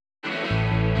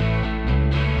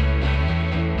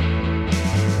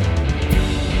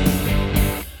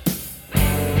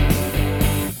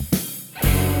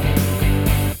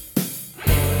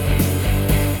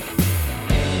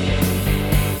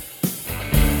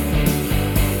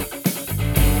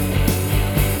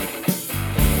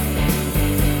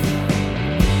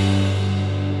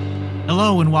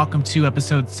Hello and welcome to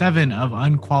episode 7 of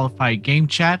Unqualified Game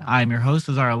Chat. I'm your host,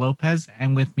 Azara Lopez,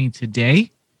 and with me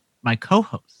today, my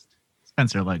co-host,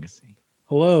 Spencer Legacy.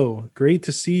 Hello. Great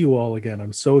to see you all again.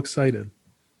 I'm so excited.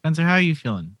 Spencer, how are you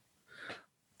feeling?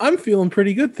 I'm feeling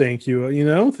pretty good, thank you. You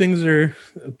know, things are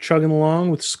chugging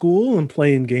along with school and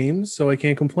playing games, so I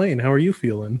can't complain. How are you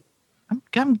feeling?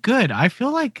 I'm good. I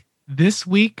feel like this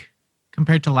week,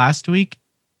 compared to last week,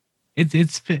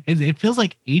 it feels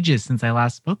like ages since I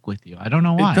last spoke with you. I don't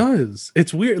know why. It does.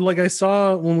 It's weird. Like I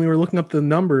saw when we were looking up the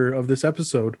number of this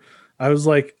episode, I was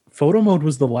like, photo mode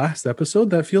was the last episode?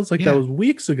 That feels like that was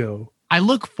weeks ago. I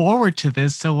look forward to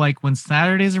this. So like when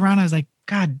Saturday's around, I was like,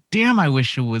 God damn, I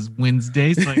wish it was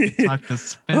Wednesday so I could talk to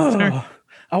Spencer.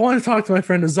 I want to talk to my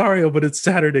friend Azario, but it's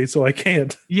Saturday, so I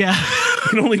can't. Yeah. I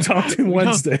can only talk to him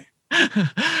Wednesday.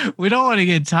 We don't want to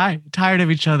get tired of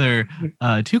each other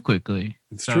too quickly.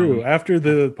 It's true. After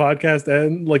the podcast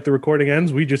ends, like the recording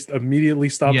ends, we just immediately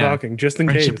stop talking, just in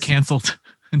Friendship case. Canceled.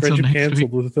 Friendship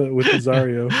canceled with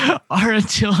Azario.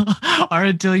 or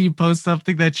until you post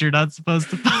something that you're not supposed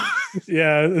to post.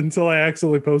 Yeah, until I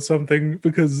accidentally post something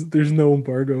because there's no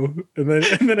embargo, and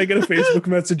then I get a Facebook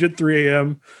message at 3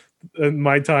 a.m. at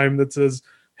my time that says,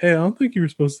 "Hey, I don't think you were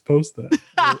supposed to post that."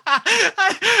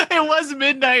 It was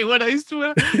midnight when I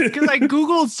swear because I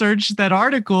Googled searched that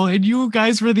article and you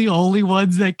guys were the only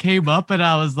ones that came up, and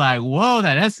I was like, "Whoa,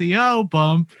 that SEO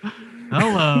bump!"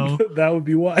 Hello. That would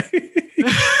be why.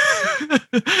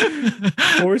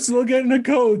 We're still getting a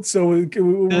code, so we're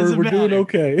doing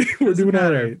okay. We're doing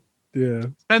all right. Yeah.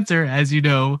 Spencer, as you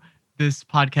know, this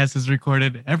podcast is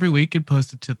recorded every week and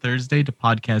posted to Thursday to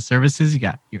podcast services. You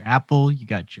got your Apple, you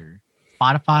got your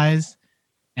Spotify's,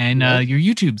 and your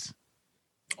YouTube's.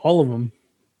 All of them.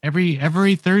 Every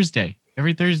Thursday.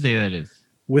 Every Thursday, that is.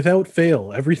 Without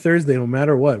fail. Every Thursday, no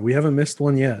matter what. We haven't missed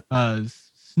one yet.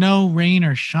 Snow, rain,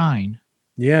 or shine.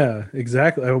 Yeah,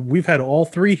 exactly. We've had all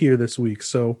three here this week,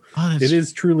 so it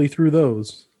is truly through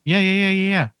those.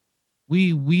 Yeah.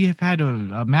 We have had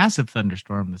a massive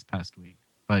thunderstorm this past week,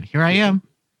 but here I am.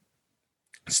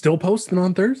 Still posting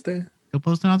on Thursday.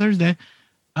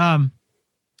 So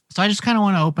I just kind of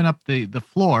want to open up the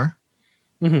floor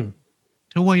to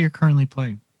what you're currently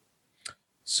playing.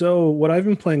 So what I've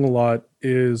been playing a lot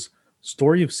is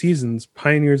Story of Seasons,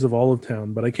 Pioneers of Olive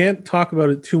Town, but I can't talk about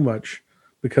it too much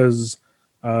because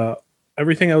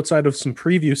everything outside of some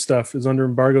preview stuff is under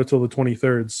embargo till the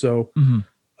 23rd. So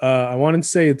I wanted to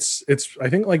say it's I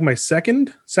think like my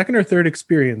second or third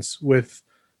experience with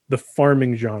the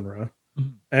farming genre,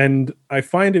 and I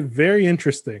find it very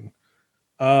interesting.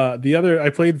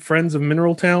 I played Friends of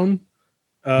Mineral Town,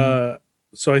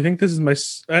 so I think this is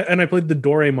and I played the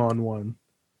Doraemon one.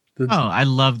 I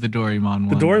love the Doraemon one.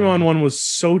 The Doraemon one was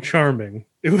so charming.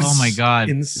 It was oh my god,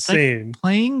 insane.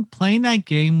 Like playing that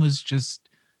game was just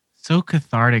so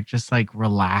cathartic, just like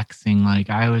relaxing. Like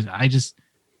I just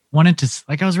wanted to,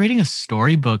 like I was reading a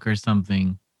storybook or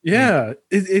something. Yeah,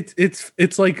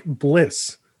 it's like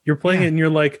bliss. You're playing it and you're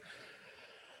like,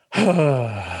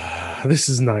 this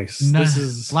is nice.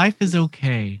 Life is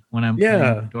okay when I'm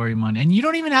playing Doraemon, and you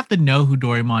don't even have to know who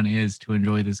Doraemon is to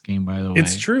enjoy this game. By the way,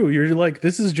 it's true. You're like,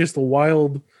 this is just a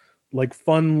wild, like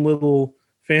fun little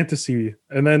fantasy,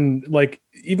 and then like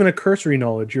even a cursory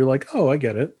knowledge. You're like, oh, I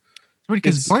get it.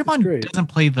 Because Doraemon doesn't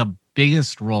play the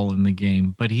biggest role in the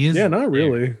game, but he is. Yeah, not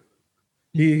really.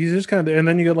 He's just kind of, and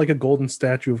then you got like a golden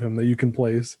statue of him that you can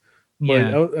place.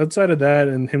 But outside of that,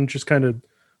 and him just kind of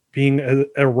being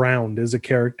around as a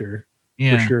character,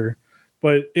 for sure.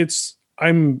 But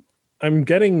I'm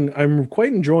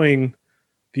quite enjoying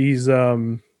these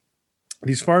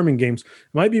farming games. It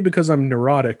might be because I'm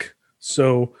neurotic,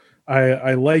 so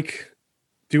I like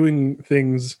doing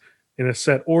things in a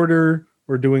set order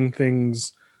or doing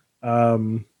things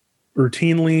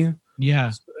routinely.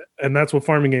 Yeah. And that's what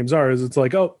farming games are, is it's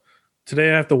like, oh,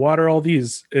 today I have to water all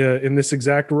these in this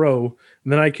exact row,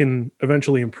 and then I can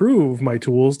eventually improve my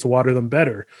tools to water them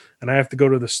better. And I have to go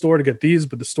to the store to get these,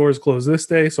 but the store is closed this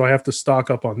day, so I have to stock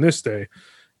up on this day.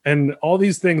 And all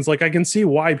these things, like I can see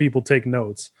why people take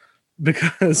notes,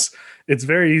 because it's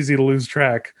very easy to lose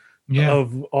track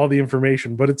of all the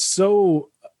information, but it's so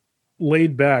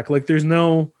laid back. Like there's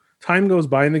no time goes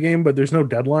by in the game, but there's no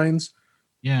deadlines.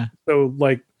 Yeah. So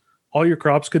like, all your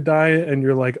crops could die and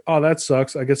you're like, oh, that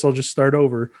sucks. I guess I'll just start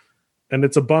over. And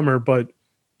it's a bummer, but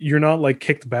you're not like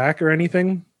kicked back or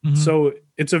anything. So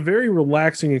it's a very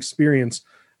relaxing experience.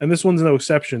 And this one's no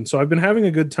exception. So I've been having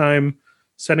a good time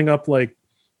setting up like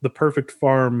the perfect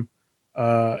farm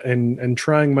and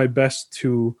trying my best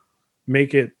to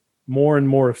make it more and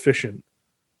more efficient.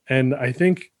 And I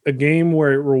think a game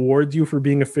where it rewards you for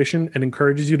being efficient and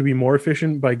encourages you to be more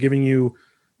efficient by giving you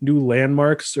new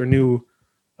landmarks or new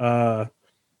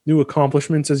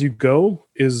accomplishments as you go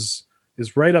is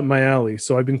right up my alley.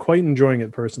 So I've been quite enjoying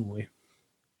it personally.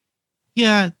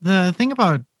 Yeah, the thing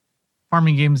about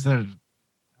farming games that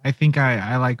I think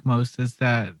I like most is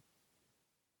that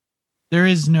there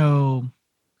is no,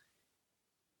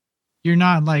 you're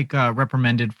not like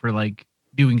reprimanded for like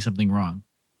doing something wrong.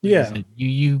 Like Yeah.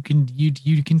 you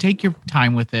can take your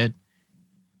time with it,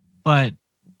 but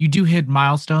you do hit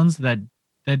milestones that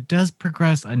does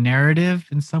progress a narrative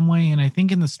in some way. And I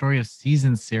think in the Story of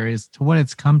Seasons series, to what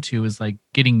it's come to is like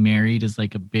getting married is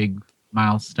like a big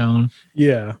milestone.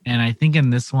 Yeah. And I think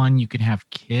in this one you can have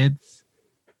kids,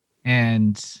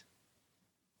 and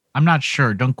I'm not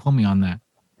sure. Don't quote me on that.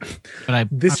 But I'm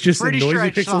just pretty Noisy sure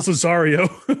Pixel Cesario.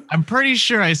 I'm pretty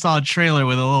sure I saw a trailer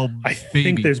with a little I baby.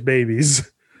 think there's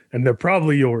babies, and they're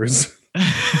probably yours.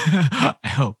 I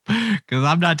hope, because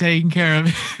I'm not taking care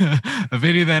of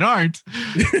any that aren't.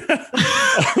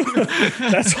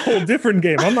 That's a whole different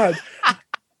game.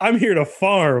 I'm here to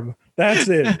farm. That's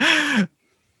it.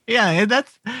 Yeah, and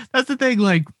that's the thing.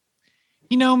 Like,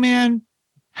 man,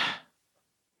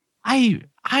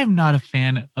 I'm not a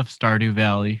fan of Stardew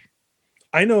Valley.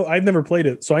 I know I've never played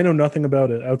it, so I know nothing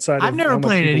about it outside. I've never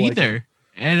played it either,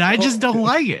 and I just don't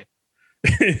like it.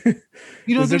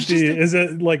 Is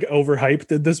it like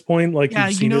overhyped at this point? Like, yeah,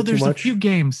 you've seen it there's too much? a few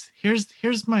games. Here's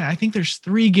I think there's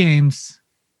 3 games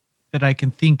that I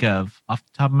can think of off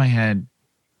the top of my head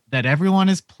that everyone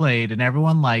has played and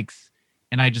everyone likes,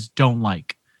 and I just don't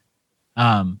like.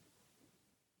 Stardew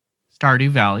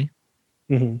Valley,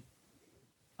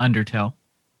 Undertale,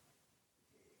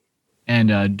 and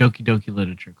Doki Doki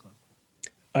Literature Club.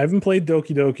 I haven't played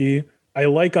Doki Doki. I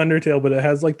like Undertale, but it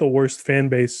has like the worst fan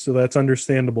base, so that's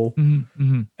understandable.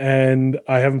 And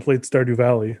I haven't played Stardew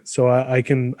Valley, so I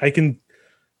can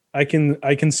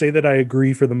say that I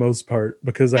agree for the most part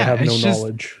because I have no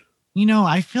knowledge.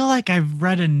 I feel like I've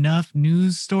read enough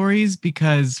news stories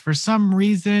because for some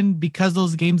reason, because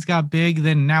those games got big,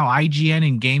 then now IGN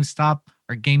and GameStop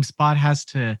or GameSpot has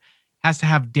to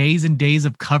have days and days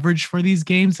of coverage for these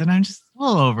games, and I'm just a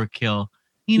little overkill.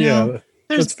 Yeah,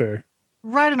 that's fair.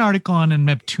 Write an article on a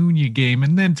Neptunia game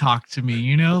and then talk to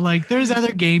me. Like there's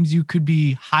other games you could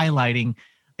be highlighting.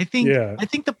 I think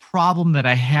the problem that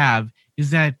I have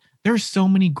is that there's so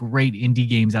many great indie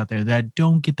games out there that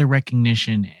don't get the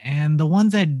recognition, and the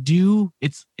ones that do,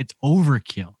 it's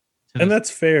overkill. And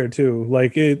that's fair too.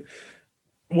 Like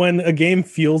when a game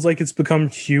feels like it's become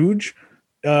huge,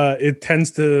 it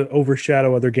tends to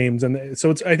overshadow other games, and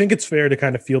so I think it's fair to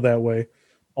kind of feel that way.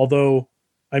 Although,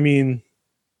 I mean,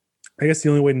 I guess the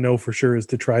only way to know for sure is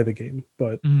to try the game.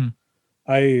 But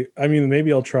I mean,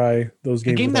 maybe I'll try those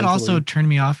games. A game that also turned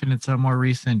me off, and it's a more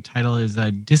recent title, is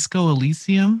Disco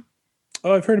Elysium.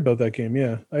 Oh, I've heard about that game.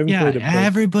 Yeah, I haven't played it.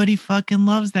 Everybody fucking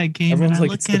loves that game. Everyone's and I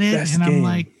like, look at it and I'm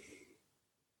like,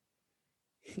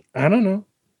 I don't know.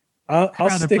 I'll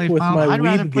stick with my I'd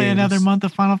rather Weeb play games. another month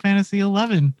of Final Fantasy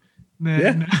 11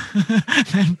 than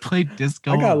play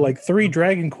Disco. I got like 3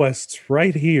 Dragon Quests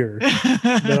right here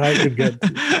that I could get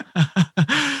to.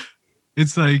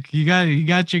 It's like you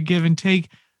got your give and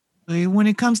take. Like, when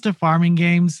it comes to farming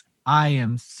games, I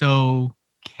am so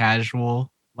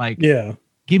casual. Like,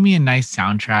 give me a nice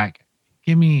soundtrack.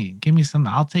 Give me some.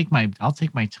 I'll take my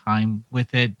time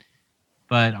with it.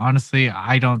 But honestly,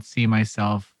 I don't see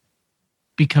myself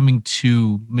becoming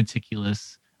too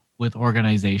meticulous with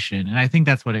organization, and I think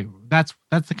that's what that's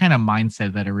the kind of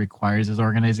mindset that it requires is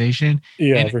organization.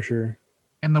 Yeah, for sure.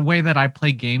 And the way that I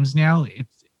play games now,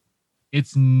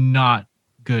 it's not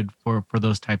good for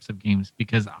those types of games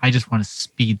because I just want to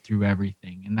speed through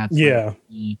everything, and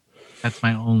that's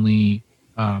my only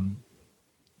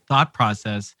thought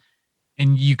process.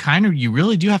 And you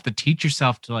really do have to teach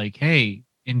yourself to like, hey,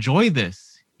 enjoy this.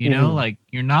 Like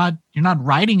you're not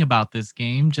writing about this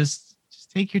game. Just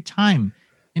take your time.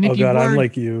 And if I'm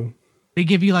like you. They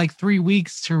give you like 3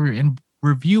 weeks to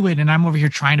review it, and I'm over here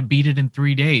trying to beat it in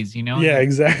 3 days. Yeah,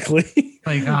 exactly.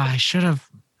 Like, I should have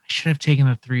taken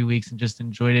the 3 weeks and just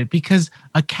enjoyed it, because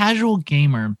a casual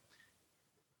gamer,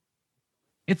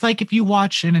 it's like if you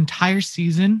watch an entire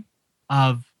season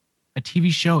of a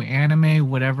TV show, anime,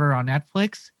 whatever on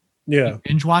Netflix, you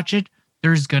binge watch it,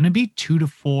 there's going to be 2 to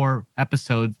 4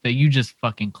 episodes that you just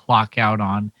fucking clock out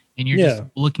on, and you're just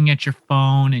looking at your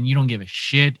phone and you don't give a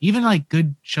shit. Even like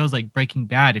good shows like Breaking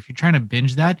Bad, if you're trying to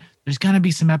binge that, there's going to be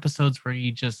some episodes where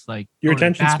you just like your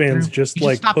attention span's just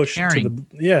like pushed caring.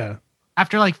 to the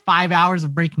After like 5 hours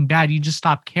of Breaking Bad, you just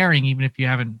stop caring, even if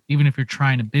you're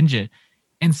trying to binge it.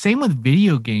 And same with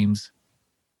video games.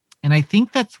 And I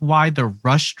think that's why the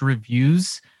rushed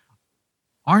reviews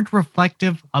aren't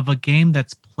reflective of a game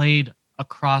that's played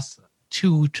across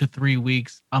 2 to 3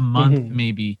 weeks, a month, Mhm.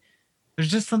 maybe. There's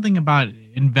just something about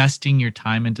investing your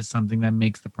time into something that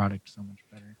makes the product so much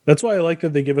better. That's why I like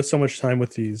that they give us so much time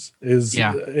with these. Is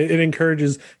Yeah. it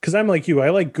encourages, because I'm like you,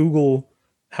 I like Google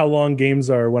how long games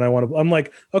are when I want to. I'm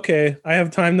like, okay, I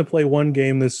have time to play one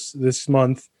game this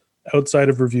month outside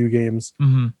of review games.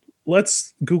 Hmm.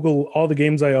 Let's Google all the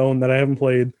games I own that I haven't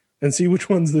played and see which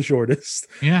one's the shortest.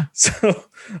 Yeah. So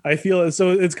I feel so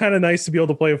it's kind of nice to be able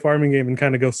to play a farming game and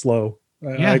kind of go slow.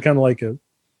 Yeah. I kind of like it.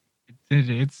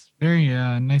 It's very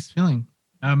nice feeling.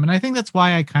 And I think that's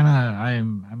why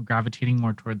I'm gravitating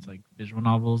more towards like visual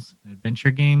novels,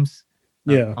 adventure games,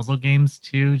 Yeah. puzzle games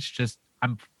too. It's just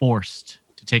I'm forced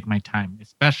to take my time,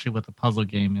 especially with a puzzle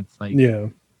game. It's like Yeah.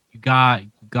 you got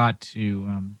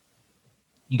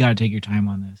to take your time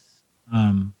on this.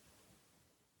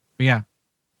 But yeah,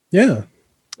 Yeah.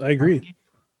 I agree.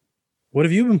 What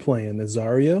have you been playing,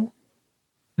 Azario?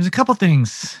 there's a couple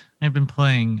things I've been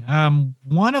playing.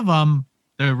 One of them,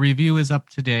 the review is up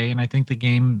today, and I think the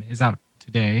game is out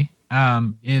today.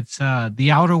 It's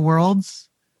The Outer Worlds,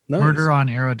 Nice. Murder on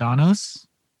Eridanos.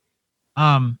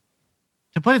 To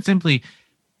put it simply,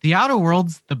 The Outer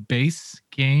Worlds, the base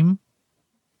game,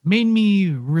 made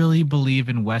me really believe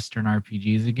in Western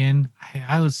RPGs again.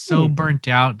 I was so burnt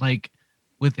out, like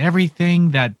with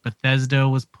everything that Bethesda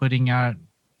was putting out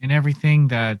and everything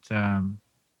that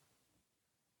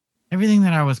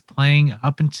I was playing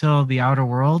up until The Outer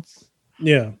Worlds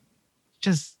Yeah.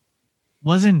 just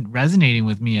wasn't resonating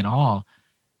with me at all.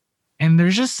 And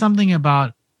there's just something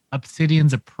about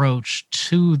Obsidian's approach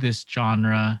to this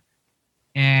genre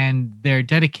and their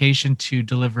dedication to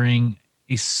delivering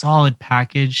a solid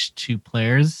package to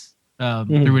players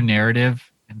through a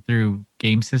narrative and through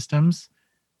game systems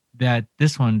that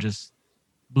this one just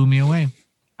blew me away.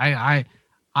 I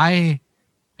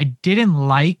didn't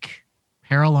like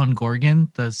Peril on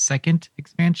Gorgon, the second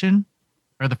expansion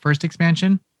or the first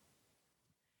expansion,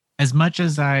 as much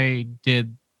as I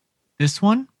did this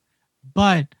one.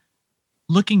 But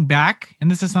looking back,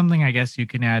 and this is something I guess you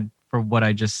can add for what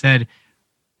I just said,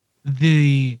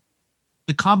 the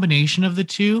combination of the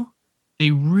two,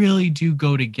 they really do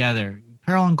go together.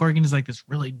 Peril on Gorgon is like this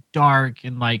really dark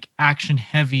and like action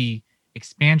heavy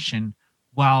expansion,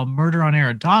 while Murder on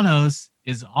Eridanos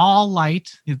is all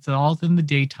light. It's all in the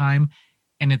daytime,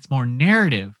 and it's more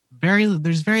narrative.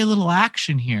 There's very little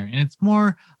action here, and it's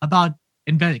more about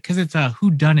because it's a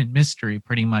whodunit mystery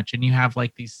pretty much, and you have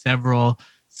like these several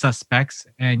suspects,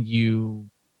 and you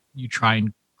try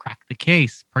and crack the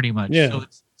case pretty much. Yeah. So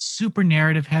it's super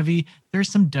narrative heavy. There's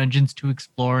some dungeons to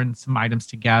explore and some items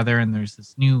to gather, and there's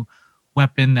this new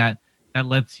weapon that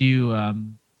lets you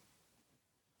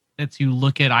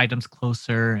look at items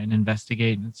closer and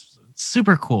investigate, and it's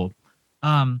super cool.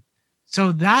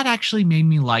 So that actually made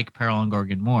me like Peril on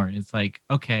Gorgon more. It's like,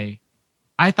 okay,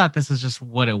 I thought this is just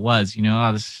what it was,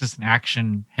 oh, this is just an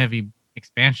action heavy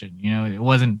expansion. It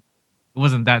wasn't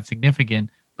that significant,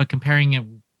 but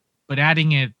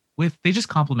adding it with, they just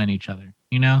complement each other,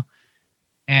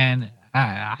 and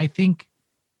I think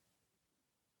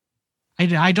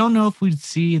I don't know if we'd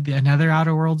see another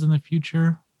Outer Worlds in the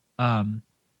future.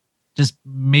 Just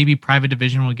maybe Private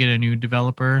Division will get a new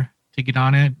developer to get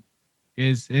on it.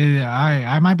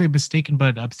 I might be mistaken,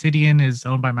 but Obsidian is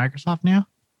owned by Microsoft now.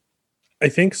 I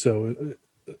think so.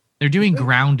 They're doing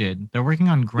Grounded. They're working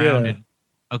on Grounded.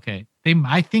 Yeah. Okay.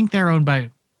 I think they're owned by.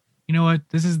 You know what?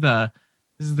 This is the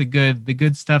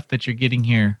good stuff that you're getting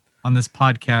here on this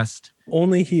podcast.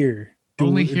 Only here. Do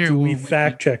we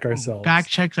fact check ourselves? Fact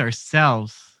check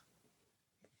ourselves.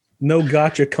 No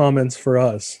gotcha comments for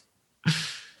us.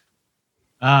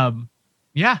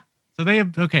 Yeah. So they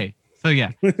have So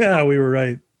yeah. Yeah, we were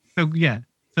right. So yeah.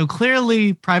 So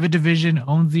clearly Private Division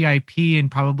owns the IP and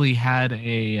probably had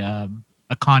a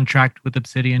contract with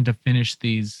Obsidian to finish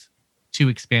these 2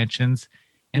 expansions,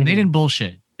 and they didn't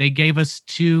bullshit. They gave us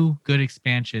 2 good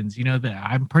expansions.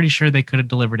 I'm pretty sure they could have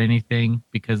delivered anything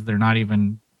because they're not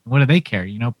even. What do they care?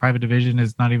 Private Division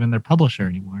is not even their publisher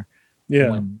anymore. Yeah.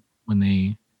 When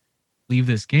they leave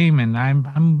this game, and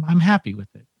I'm happy with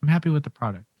it. I'm happy with the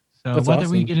product. So that's whether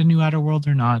awesome. we get a new Outer Worlds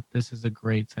or not, this is a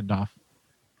great send off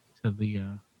to the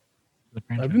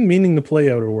franchise. I've been meaning to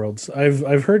play Outer Worlds.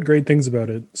 I've heard great things about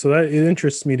it, so that it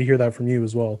interests me to hear that from you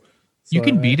as well. So you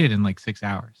can beat it in like 6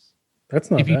 hours.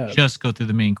 That's not if you bad. just go through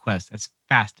the main quest as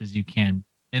fast as you can,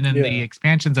 and then the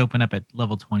expansions open up at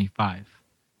level 25.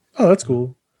 Oh, that's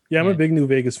cool. Yeah, I'm a big New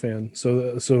Vegas fan,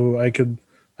 so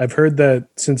I've heard that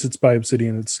since it's by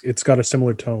Obsidian, it's got a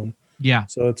similar tone. Yeah.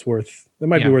 So that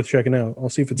might be Yeah. worth checking out. I'll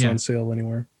see if it's Yeah. on sale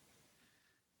anywhere.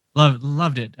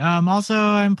 Loved it. Also,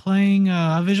 I'm playing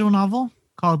a visual novel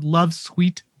called Love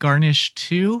Sweet Garnish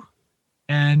 2.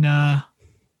 And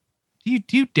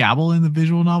do you dabble in the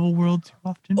visual novel world too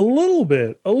often? A little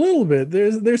bit.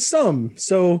 There's some.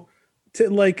 So,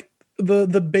 like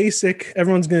the basic.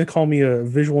 Everyone's gonna call me a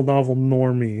visual novel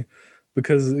normie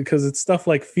because it's stuff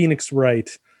like Phoenix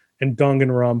Wright and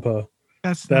Danganronpa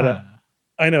That's that not.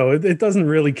 I know it doesn't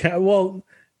really count. Well,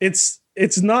 it's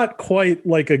not quite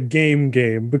like a game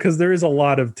because there is a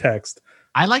lot of text.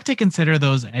 I like to consider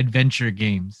those adventure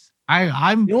games. You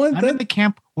know what? I'm in the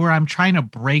camp where I'm trying to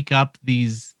break up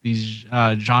these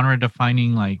genre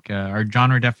defining or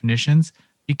genre definitions,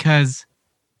 because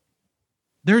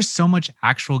there's so much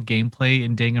actual gameplay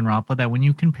in Danganronpa that when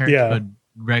you compare it to Yeah. a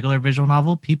regular visual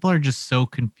novel, people are just so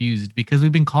confused because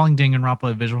we've been calling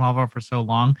Danganronpa a visual novel for so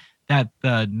long that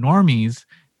the normies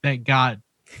that got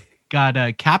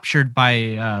captured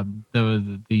by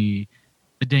the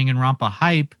Danganronpa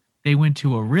hype, they went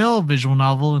to a real visual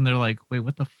novel and they're like, wait,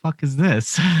 what the fuck is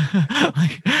this?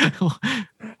 like,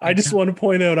 I just want to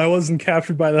point out I wasn't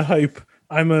captured by the hype.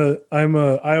 I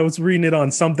was reading it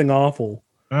on Something Awful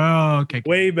oh, okay.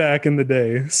 way back in the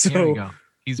day. There we So go.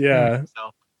 He's yeah, proving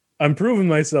himself. I'm proving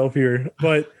myself here.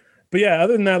 But yeah,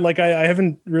 other than that, like I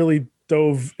haven't really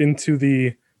dove into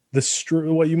the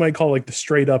what you might call like the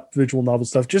straight up visual novel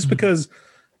stuff, just because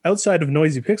outside of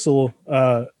Noisy Pixel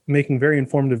making very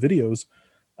informative videos,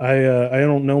 I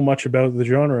don't know much about the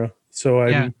genre, so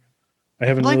I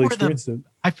haven't like really we're experienced it.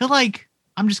 I feel like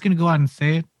I'm just gonna go out and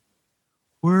say it.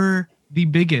 We're the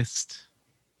biggest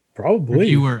Probably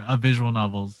reviewer of visual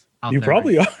novels out you there.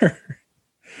 probably are.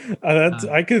 I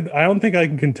don't think I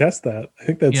can contest that. I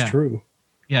think that's true.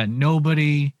 Yeah,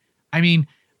 nobody. I mean,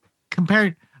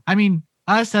 compared. I mean,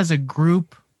 us as a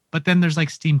group, but then there's like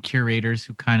Steam curators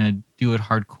who kind of do it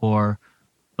hardcore,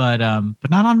 but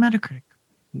not on Metacritic.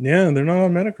 Yeah, they're not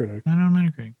on Metacritic. Not on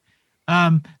Metacritic.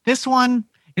 This one,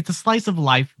 it's a slice of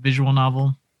life visual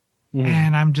novel,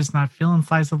 and I'm just not feeling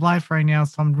slice of life right now,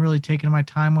 so I'm really taking my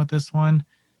time with this one.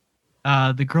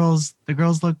 The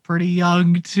girls look pretty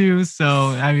young too, so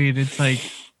I mean, it's like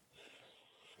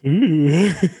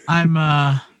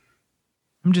I'm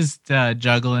just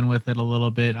juggling with it a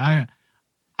little bit.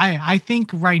 I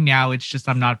think right now it's just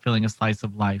I'm not feeling a slice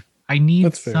of life. I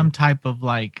need some type of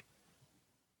like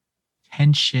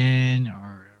tension,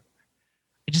 or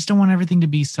I just don't want everything to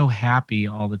be so happy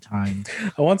all the time.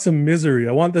 I want some misery.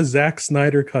 I want the Zack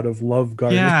Snyder cut of Love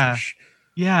Garnish.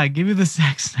 Yeah, give me the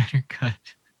Zack Snyder cut.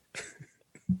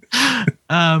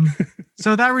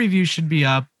 So that review should be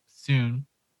up soon.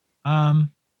 Other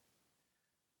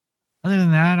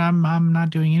than that, I'm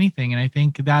not doing anything, and I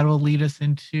think that will lead us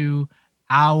into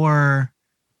our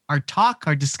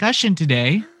discussion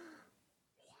today.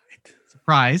 What?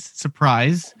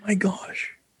 Surprise. Oh my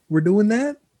gosh. We're doing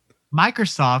that?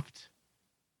 Microsoft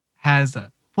has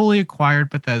fully acquired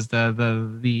Bethesda.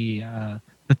 The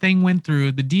thing went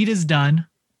through. The deed is done.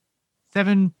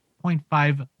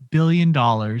 $7.5 billion.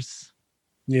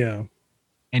 Yeah.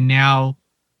 And now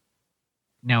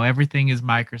everything is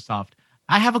Microsoft.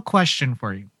 I have a question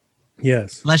for you.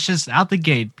 Yes. Let's just out the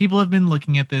gate. People have been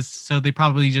looking at this, so they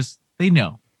probably they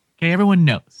know. Okay, everyone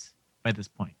knows by this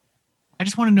point. I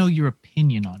just want to know your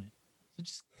opinion on it. So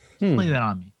just play that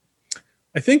on me.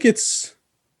 I think it's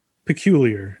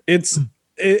peculiar. As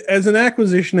an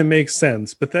acquisition, it makes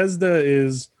sense. Bethesda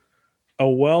is a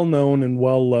well-known and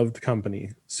well-loved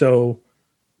company, so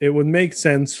it would make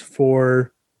sense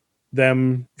for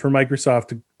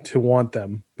Microsoft to want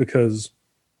them, because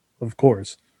of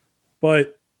course.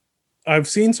 But I've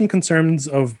seen some concerns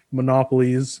of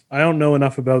monopolies. I don't know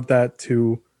enough about that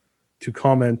to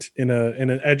comment in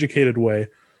an educated way,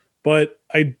 but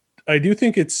I do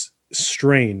think it's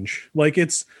strange. Like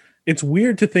it's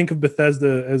weird to think of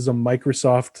Bethesda as a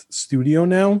Microsoft studio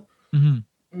now,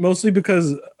 mostly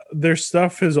because their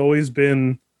stuff has always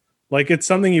been like, it's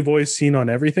something you've always seen on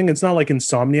everything. It's not like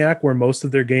Insomniac, where most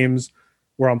of their games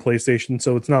were on PlayStation,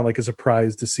 so it's not like a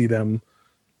surprise to see them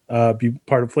be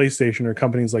part of PlayStation or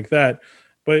companies like that.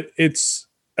 But it's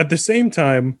at the same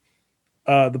time,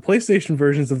 the PlayStation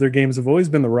versions of their games have always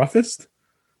been the roughest.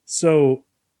 So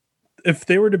if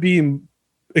they were to be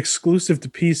exclusive to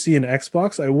PC and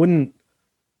Xbox, I wouldn't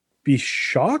be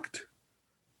shocked.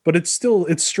 But it's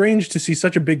strange to see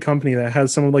such a big company that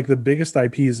has some of like the biggest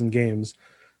IPs in games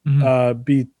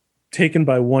be taken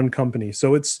by one company.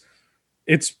 So it's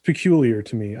peculiar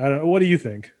to me. What do you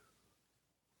think?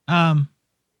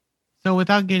 So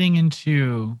without getting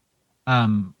into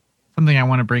something I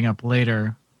want to bring up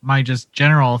later, my just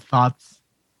general thoughts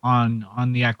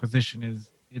on the acquisition is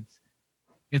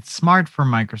it's smart for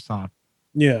Microsoft.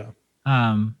 Yeah.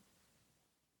 Um,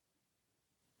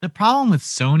 the problem with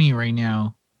Sony right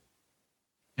now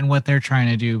and what they're trying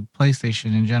to do,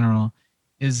 PlayStation in general,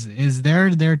 is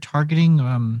they're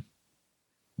targeting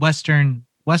Western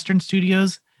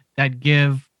studios that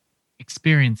give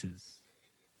experiences.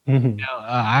 Mhm. You know,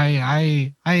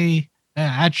 I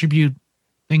attribute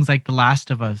things like The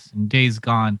Last of Us and Days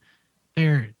Gone.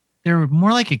 They're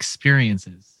more like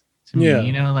experiences to me. Yeah.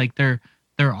 You know, like they're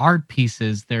art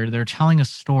pieces. They're telling a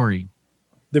story.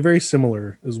 They're very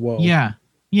similar as well. Yeah,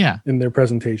 yeah. In their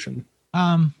presentation.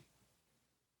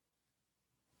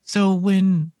 So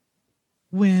when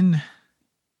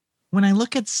I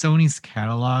look at Sony's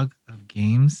catalog of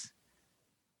games,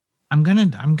 I'm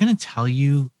gonna tell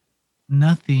you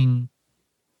nothing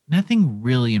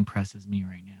really impresses me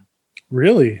right now.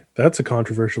 Really? That's a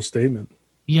controversial statement.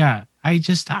 Yeah, I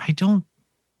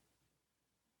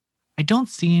don't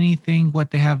see anything.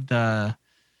 What they have there's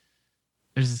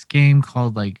this game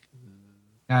called like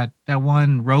that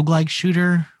one roguelike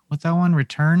shooter. What's that one?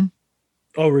 Returnal?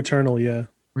 Oh, Returnal, yeah.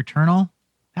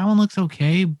 That one looks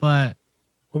okay, but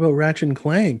what about Ratchet and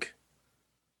Clank?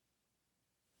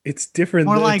 It's different.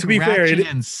 More like to be Ratchet fair,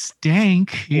 and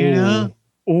Stank, you know?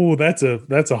 Oh, that's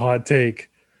a hot take.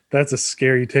 That's a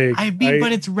scary take.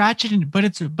 But it's Ratchet and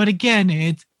but again,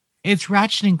 it's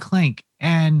Ratchet and Clank,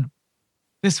 and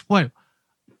this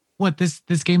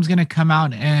this game's gonna come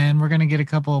out, and we're gonna get a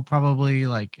couple probably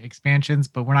like expansions,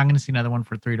 but we're not gonna see another one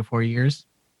for 3 to 4 years.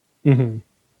 Mm-hmm.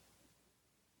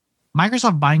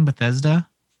 Microsoft buying Bethesda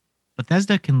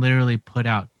can literally put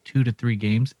out 2 to 3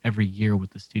 games every year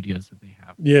with the studios that they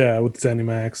have. Yeah, with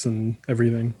ZeniMax and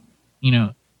everything. You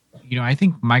know, I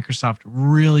think Microsoft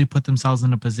really put themselves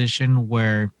in a position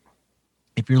where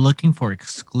if you're looking for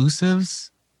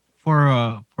exclusives for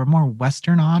a more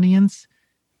Western audience,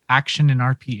 action and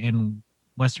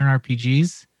Western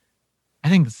RPGs, I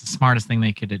think it's the smartest thing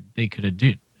they could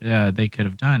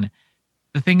have done.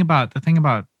 The thing about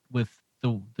with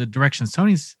the direction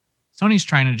Sony's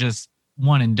trying to just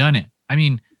one and done it. I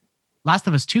mean, Last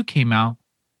of Us 2 came out.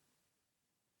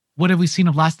 What have we seen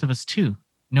of Last of Us 2?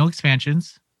 No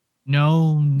expansions,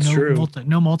 no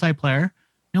multiplayer,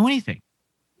 no anything.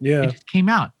 Yeah. It just came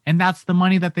out, and that's the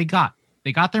money that they got.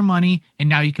 They got their money, and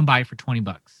now you can buy it for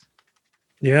 $20.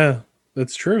 Yeah,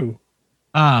 that's true.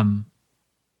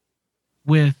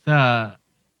 With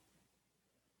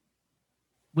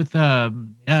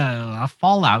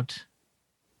Fallout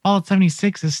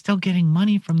 76 is still getting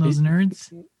money from those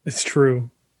nerds. It's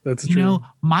true. That's true. You know,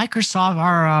 Microsoft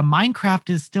Minecraft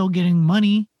is still getting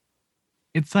money.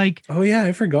 It's like, oh yeah,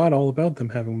 I forgot all about them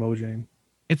having Mojang.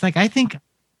 It's like I think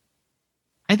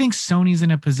Sony's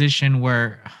in a position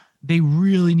where they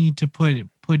really need to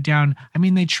put down. I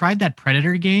mean, they tried that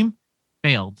Predator game,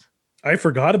 failed. I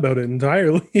forgot about it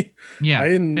entirely. Yeah, I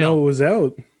didn't know it was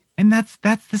out. And that's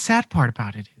the sad part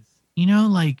about it is, you know,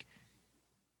 like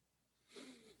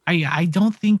I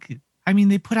don't think. I mean,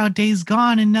 they put out Days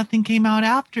Gone and nothing came out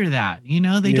after that. You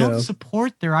know, they don't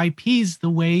support their IPs the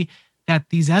way that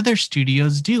these other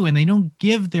studios do, and they don't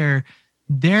give their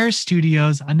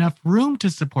studios enough room to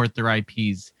support their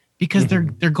IPs because they're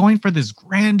going for this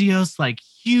grandiose, like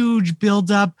huge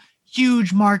build up,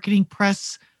 huge marketing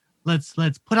press. Let's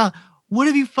put out. What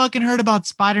have you fucking heard about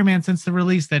Spider-Man since the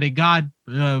release? That it got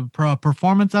a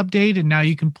performance update and now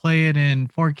you can play it in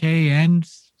 4K and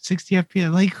 60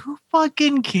 FPS. Like, who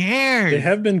fucking cares? They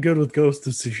have been good with Ghost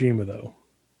of Tsushima though.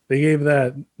 They gave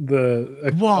that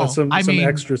some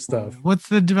extra stuff. Who's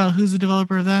the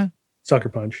developer of that? Sucker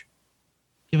Punch.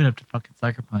 Give it up to fucking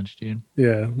Sucker Punch, dude.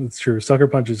 Yeah, that's true. Sucker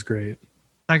Punch is great.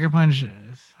 Sucker Punch.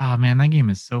 Oh man, that game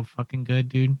is so fucking good,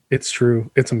 dude. It's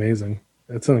true. It's amazing.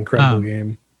 It's an incredible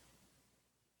game.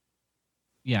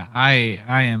 Yeah,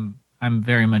 I'm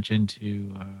very much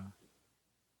into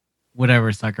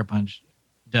whatever Sucker Punch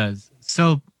does.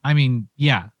 So, I mean,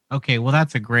 yeah. Okay, well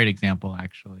that's a great example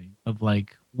actually of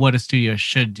like what a studio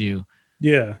should do.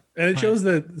 Yeah. And it shows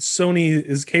that Sony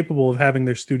is capable of having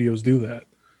their studios do that.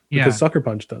 Because Sucker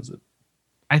Punch does it.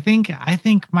 I think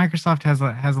Microsoft has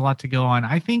a lot to go on.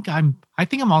 I think I'm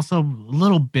also a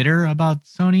little bitter about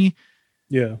Sony.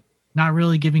 Yeah. Not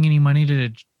really giving any money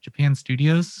to Japan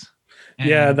studios.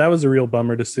 Yeah, that was a real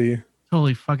bummer to see.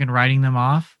 Totally fucking writing them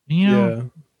off. You know? Yeah.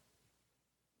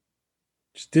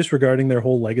 Just disregarding their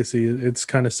whole legacy. It's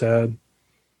kind of sad.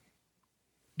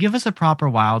 Give us a proper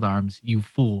Wild Arms, you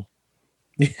fool.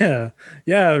 Yeah.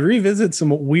 Yeah. Revisit some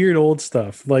weird old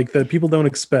stuff like that people don't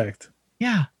expect.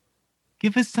 Yeah.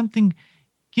 Give us something.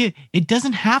 It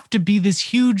doesn't have to be this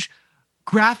huge,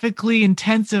 graphically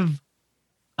intensive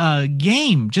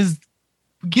game. Just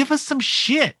give us some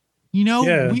shit. You know,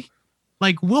 Yeah.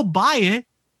 we'll buy it.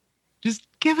 Just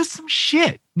give us some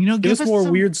shit. You know, Give us more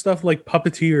some weird stuff like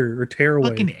Puppeteer or Tearaway.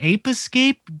 fucking Ape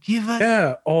Escape. Give us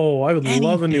Yeah. Oh, I would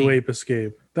love a new anything. Ape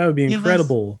Escape. That would be Give us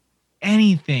incredible.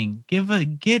 anything.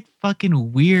 Get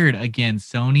fucking weird again,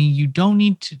 Sony. You don't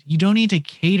need to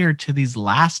cater to these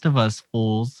Last of Us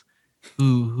fools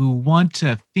who want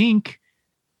to think.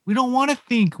 We don't want to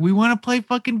think. We want to play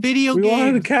fucking video We games.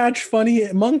 wanted to catch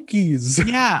funny monkeys.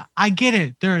 Yeah, I get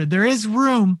it. There is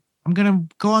room. I'm gonna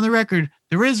go on the record.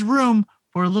 There is room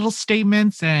for little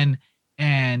statements and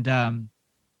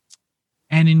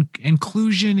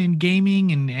inclusion in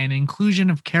gaming and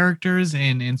inclusion of characters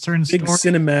in certain Big stories.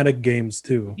 cinematic games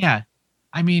too. Yeah,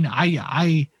 I mean,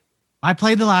 I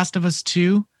played The Last of Us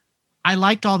 2. I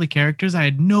liked all the characters. I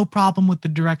had no problem with the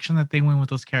direction that they went with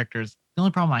those characters. The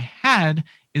only problem I had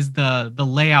is the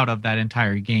layout of that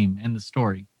entire game and the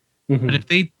story. Mhm. But if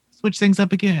they switch things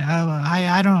up again,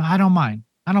 I don't mind.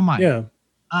 I don't mind. Yeah.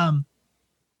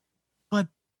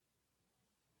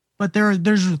 But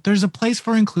there's a place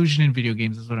for inclusion in video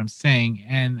games, is what I'm saying,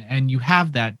 and you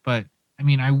have that. But I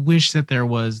mean, I wish that there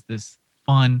was this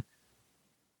fun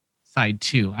side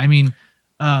too. I mean,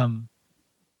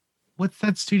 what's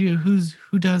that studio?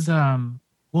 Who does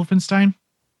Wolfenstein?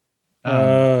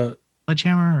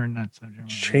 Sledgehammer or not Sledgehammer?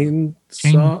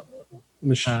 Chainsaw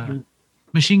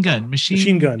Machine Gun.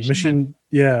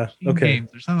 Yeah. Okay. Games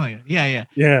or something like that. Yeah.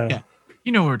 Yeah.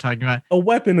 You know what we're talking about. A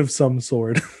weapon of some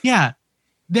sort. Yeah.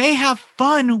 They have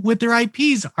fun with their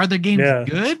IPs. Are their games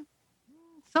good?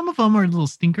 Some of them are little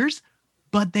stinkers,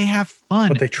 but they have fun.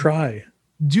 But they try.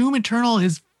 Doom Eternal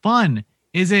is fun.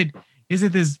 Is it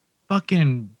this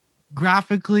fucking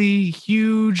graphically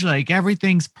huge, like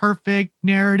everything's perfect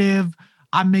narrative?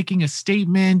 I'm making a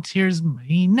statement.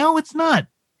 No, it's not.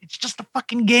 It's just a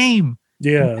fucking game.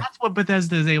 Yeah. And that's what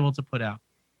Bethesda is able to put out.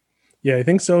 Yeah, I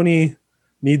think Sony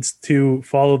needs to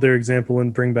follow their example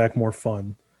and bring back more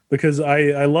fun. Because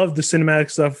I love the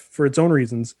cinematic stuff for its own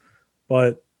reasons,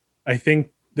 but I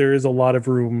think there is a lot of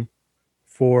room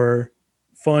for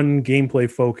fun, gameplay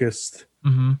focused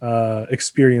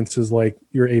experiences like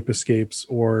your Ape Escapes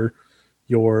or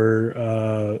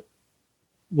your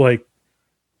like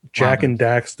Jack and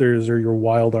Daxter's or your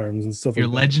Wild Arms and stuff. Your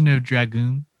like Legend of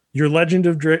Dragoon. Your Legend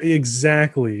of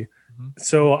exactly.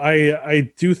 So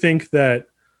I do think that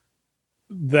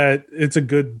it's a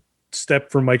good step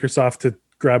for Microsoft to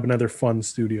grab another fun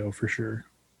studio for sure.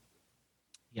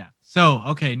 Yeah. So,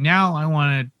 okay, now I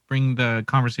want to bring the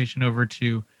conversation over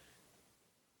to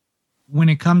when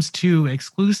it comes to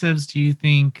exclusives, do you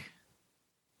think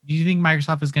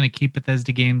Microsoft is going to keep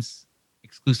Bethesda games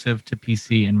exclusive to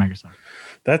PC and Microsoft?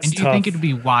 That's and do you tough. think it'd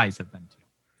be wise of them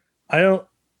to?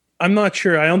 I'm not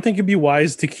sure. I don't think it'd be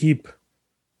wise to keep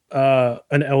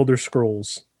an Elder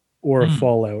Scrolls or a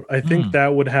Fallout. I think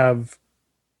that would have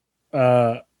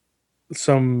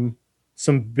some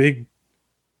big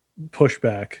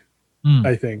pushback.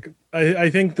 I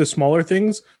think the smaller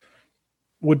things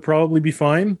would probably be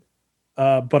fine,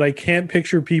 but I can't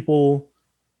picture people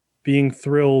being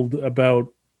thrilled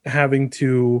about having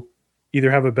to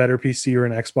either have a better PC or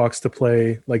an Xbox to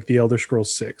play like the Elder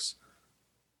Scrolls 6.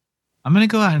 I'm going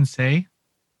to go out and say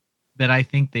that I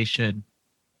think they should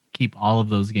keep all of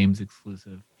those games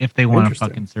exclusive if they want to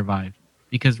fucking survive.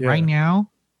 Because right now,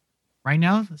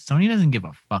 Sony doesn't give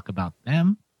a fuck about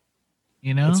them.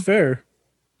 You know? That's fair.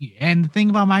 And the thing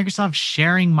about Microsoft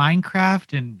sharing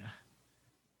Minecraft and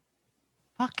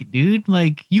fuck it, dude.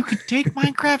 Like, you could take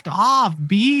Minecraft off.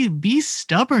 Be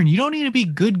stubborn. You don't need to be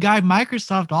good guy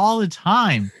Microsoft all the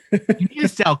time. You need to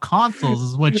sell consoles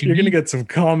is what You're gonna get some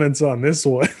comments on this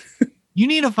one. You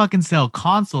need to fucking sell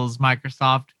consoles,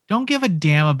 Microsoft. Don't give a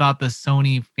damn about the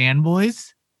Sony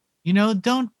fanboys. You know,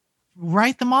 don't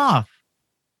write them off.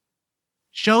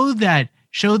 Show that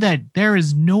there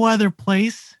is no other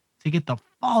place to get the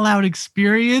Fallout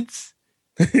experience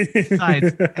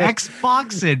besides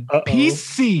Xbox and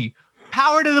PC.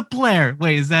 Power to the player.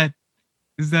 Wait, is that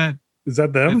them? Is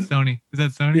that Sony? Is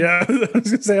that Sony? Yeah, I was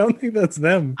gonna say I don't think that's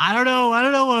them. I don't know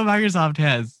what Microsoft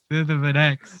has. They're the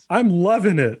X. I'm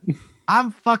loving it.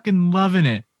 I'm fucking loving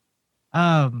it.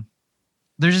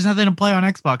 There's just nothing to play on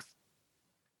Xbox.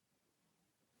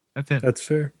 That's it. That's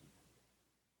fair.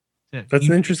 That's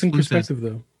an interesting perspective,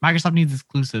 though. Microsoft needs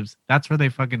exclusives. That's where they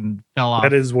fucking fell off.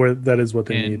 That is what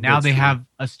they need. Now they have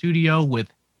a studio with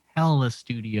hella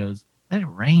studios. Let it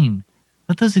rain.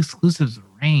 Let those exclusives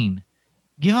rain.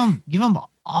 Give them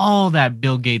all that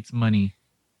Bill Gates money,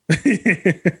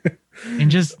 and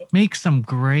just make some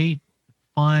great,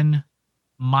 fun,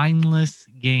 mindless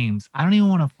games. I don't even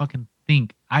want to fucking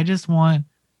think. I just want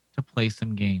to play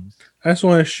some games. I just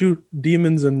want to shoot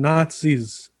demons and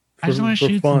Nazis. I just want to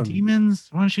shoot fun. some demons.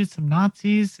 I want to shoot some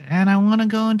Nazis, and I want to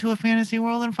go into a fantasy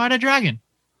world and fight a dragon.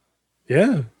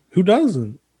 Yeah, who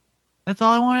doesn't? That's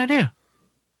all I want to do.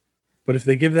 But if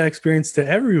they give that experience to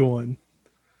everyone,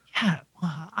 yeah,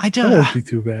 well, that won't be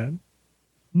too bad.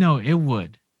 No, it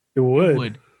would. It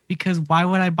would. Because why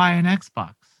would I buy an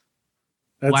Xbox?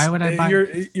 Why would I buy?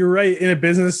 You're right. In a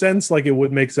business sense, like it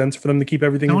would make sense for them to keep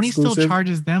everything Sony exclusive. still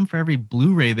charges them for every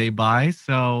Blu-ray they buy.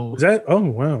 So is that? Oh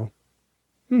wow.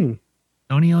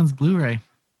 Sony owns Blu-ray.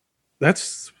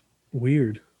 That's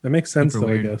weird. That makes sense though,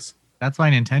 weird. I guess. That's why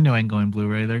Nintendo ain't going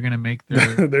Blu-ray. They're gonna make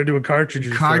their they're doing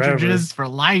cartridges for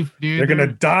life, dude. They're gonna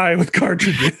die with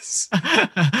cartridges.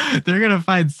 They're gonna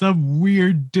find some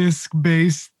weird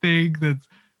disc-based thing that's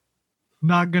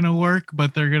not gonna work,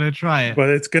 but they're gonna try it. But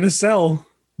it's gonna sell.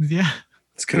 Yeah,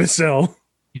 it's gonna sell.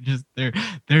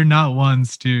 They're not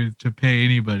ones to pay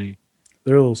anybody.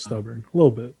 They're a little stubborn, a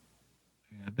little bit.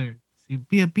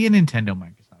 Yeah, be a Nintendo,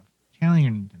 Microsoft. Channel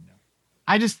your Nintendo.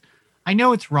 I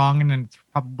know it's wrong, and it's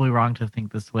probably wrong to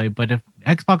think this way. But if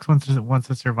Xbox wants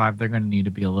to survive, they're going to need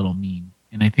to be a little mean.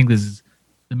 And I think this is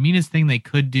the meanest thing they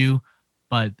could do,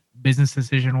 but business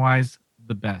decision wise,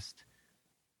 the best.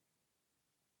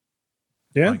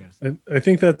 Yeah, I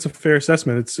think that's a fair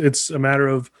assessment. It's a matter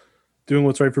of doing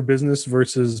what's right for business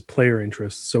versus player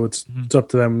interests. So it's up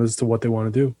to them as to what they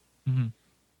want to do. Mm-hmm.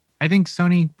 I think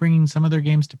Sony bringing some of their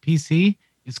games to PC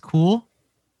is cool,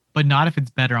 but not if it's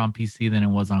better on PC than it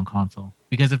was on console.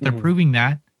 Because if they're proving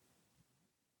that,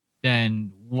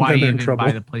 then why even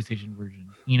buy the PlayStation version?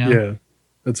 You know? Yeah,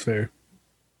 that's fair.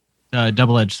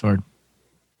 Double-edged sword.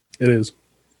 It is.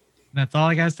 That's all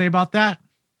I got to say about that.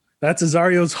 That's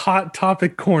Azario's hot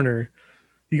topic corner.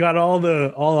 You got all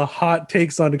the hot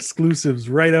takes on exclusives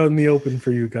right out in the open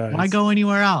for you guys. Why go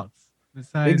anywhere else?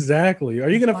 Exactly. Are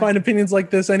you going to find opinions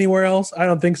like this anywhere else? I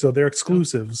don't think so. They're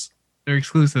exclusives. They're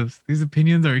exclusives. These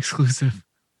opinions are exclusive.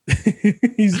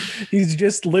 he's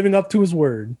just living up to his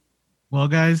word. Well,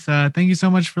 guys, thank you so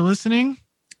much for listening.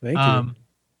 Thank you.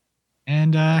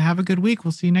 And have a good week.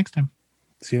 We'll see you next time.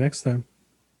 See you next time.